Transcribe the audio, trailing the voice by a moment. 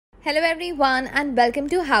Hello everyone and welcome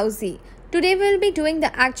to Housey. Today we will be doing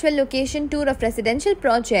the actual location tour of residential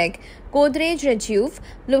project Godrej Rejuve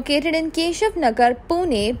located in Keshav Nagar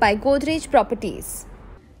Pune by Godrej Properties.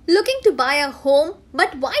 Looking to buy a home,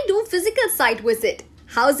 but why do physical site visit?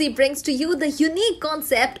 Housey brings to you the unique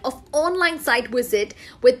concept of online site visit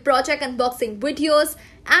with project unboxing videos,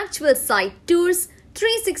 actual site tours,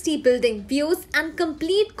 360 building views and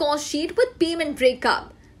complete cost sheet with payment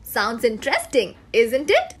breakup. Sounds interesting,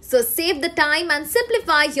 isn't it? So save the time and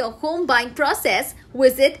simplify your home buying process.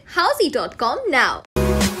 Visit housey.com now.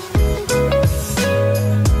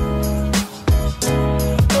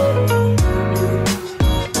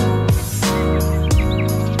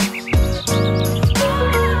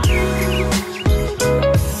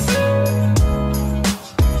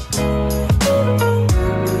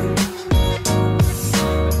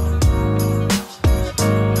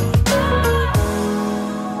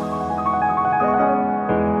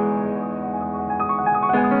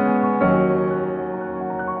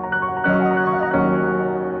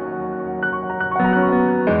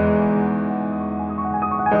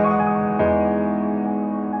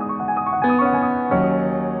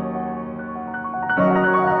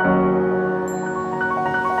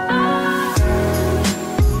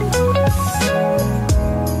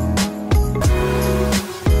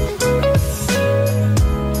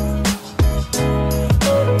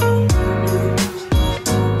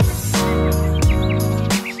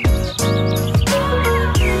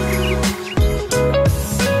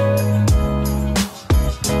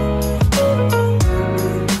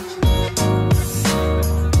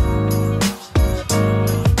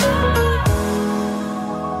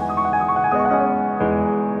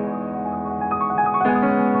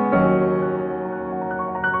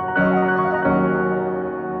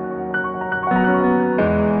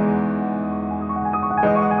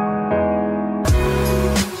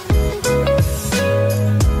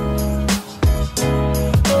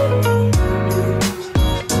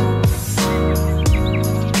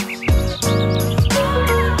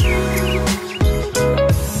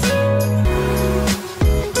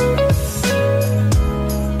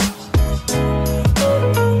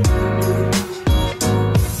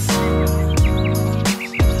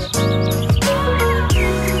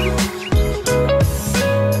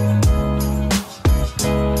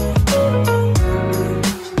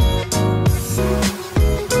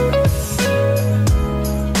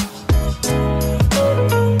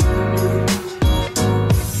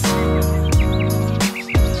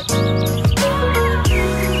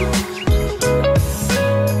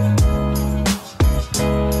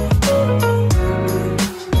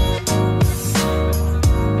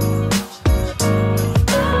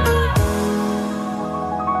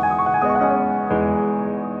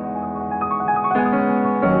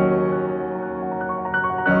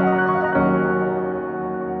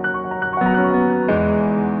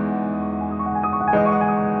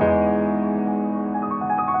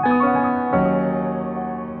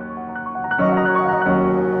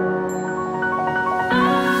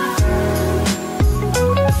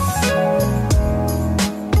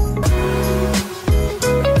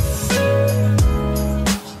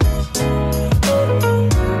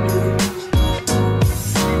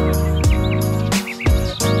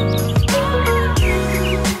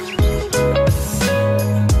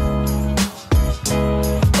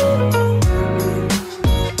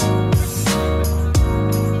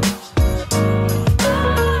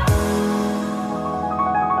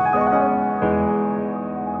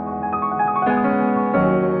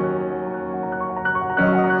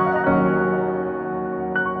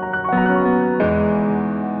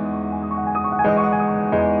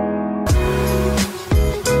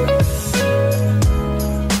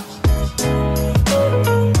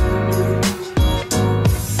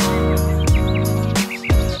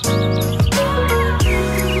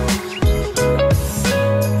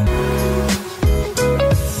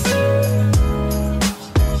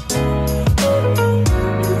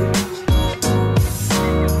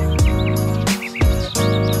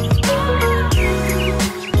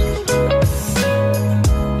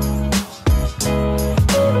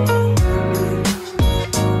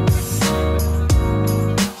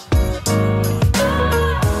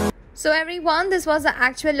 So everyone, this was the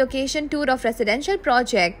actual location tour of residential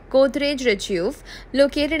project Godrej Rejuve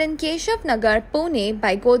located in Keshav Nagar Pune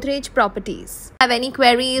by Godrej Properties. Have any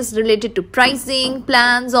queries related to pricing,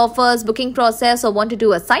 plans, offers, booking process or want to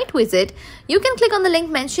do a site visit? You can click on the link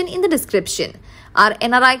mentioned in the description. Our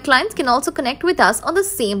NRI clients can also connect with us on the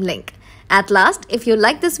same link. At last, if you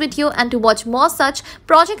like this video and to watch more such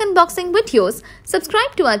project unboxing videos,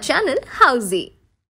 subscribe to our channel Housey.